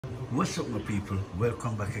What's up, my people?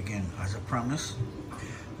 Welcome back again. As I promised,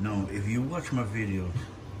 now if you watch my videos,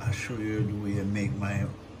 I show you the way I make my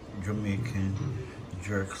Jamaican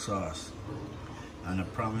jerk sauce, and I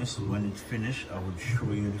promise when it's finished I would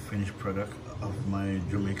show you the finished product of my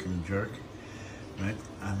Jamaican jerk, right?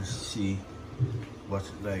 And see what's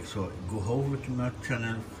it like. So go over to my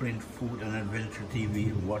channel, Flint Food and Adventure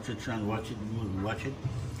TV. Watch it and watch it,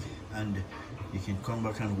 and you can come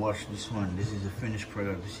back and watch this one. This is the finished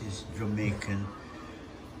product. This is Jamaican,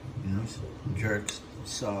 jerk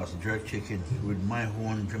sauce, jerk chicken with my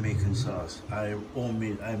own Jamaican sauce. I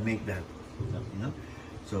make that,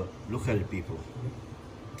 So look at it, people.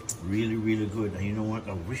 Really, really good. And you know what?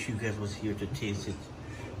 I wish you guys was here to taste it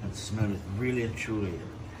and smell it. Really and truly.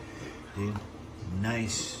 The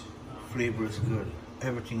nice flavor is good.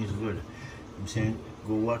 Everything is good. I'm saying,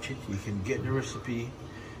 go watch it. You can get the recipe.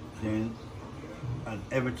 Then. And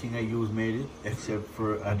everything I use made it, except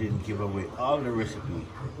for I didn't give away all the recipe.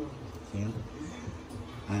 See?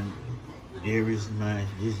 And there is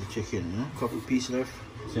this is the chicken, couple piece left.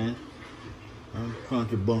 See? I'm trying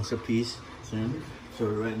to bounce a piece. See? So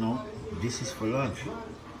right now, this is for lunch.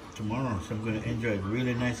 Tomorrow, so I'm gonna enjoy it.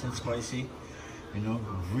 Really nice and spicy.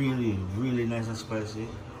 Really, really nice and spicy.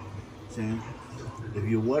 See? If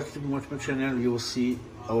you watch my channel, you will see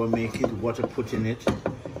how I make it, what I put in it.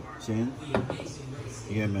 See?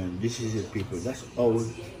 Yeah, man, this is it, people. That's how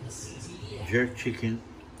jerk chicken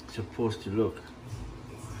supposed to look.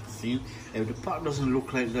 See? If the pot doesn't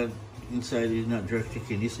look like that, inside is not jerk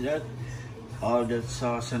chicken. You see that? All that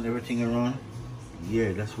sauce and everything around.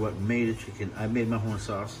 Yeah, that's what made the chicken. I made my own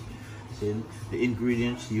sauce. See? The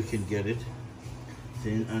ingredients, you can get it.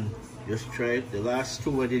 See? And just try it. The last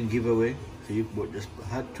two I didn't give away. So you just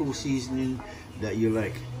had two seasoning that you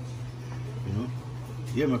like.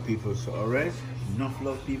 Yeah, my people. So alright, enough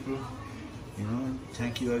love, people.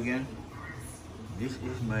 Thank you again. This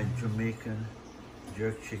is my Jamaican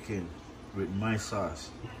jerk chicken with my sauce.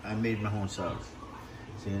 I made my own sauce.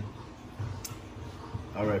 See?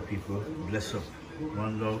 Alright, people. Bless up.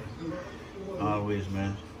 One love. Always,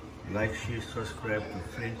 man. Like, share, subscribe to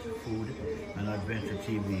Flint Food and Adventure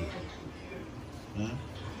TV.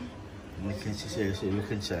 You can see,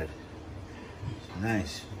 look inside. It's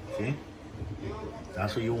nice. See?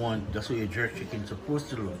 That's what you want. That's what your jerk chicken is supposed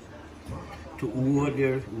to look. To who out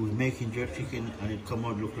there who's making jerk chicken and it come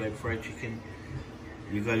out look like fried chicken,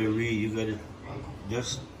 you gotta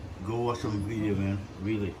just go watch some video, man.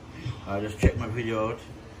 Really. Just check my video out.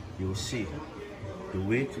 You'll see the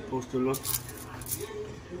way it's supposed to look.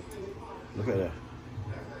 Look at that.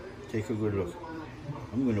 Take a good look.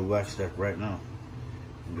 I'm gonna watch that right now.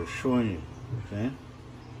 I'm just showing you. Okay?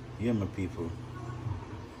 Yeah, my people.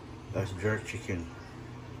 That's jerk chicken.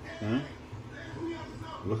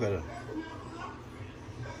 Look at it.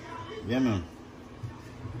 Yeah, man.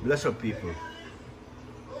 Bless up, people.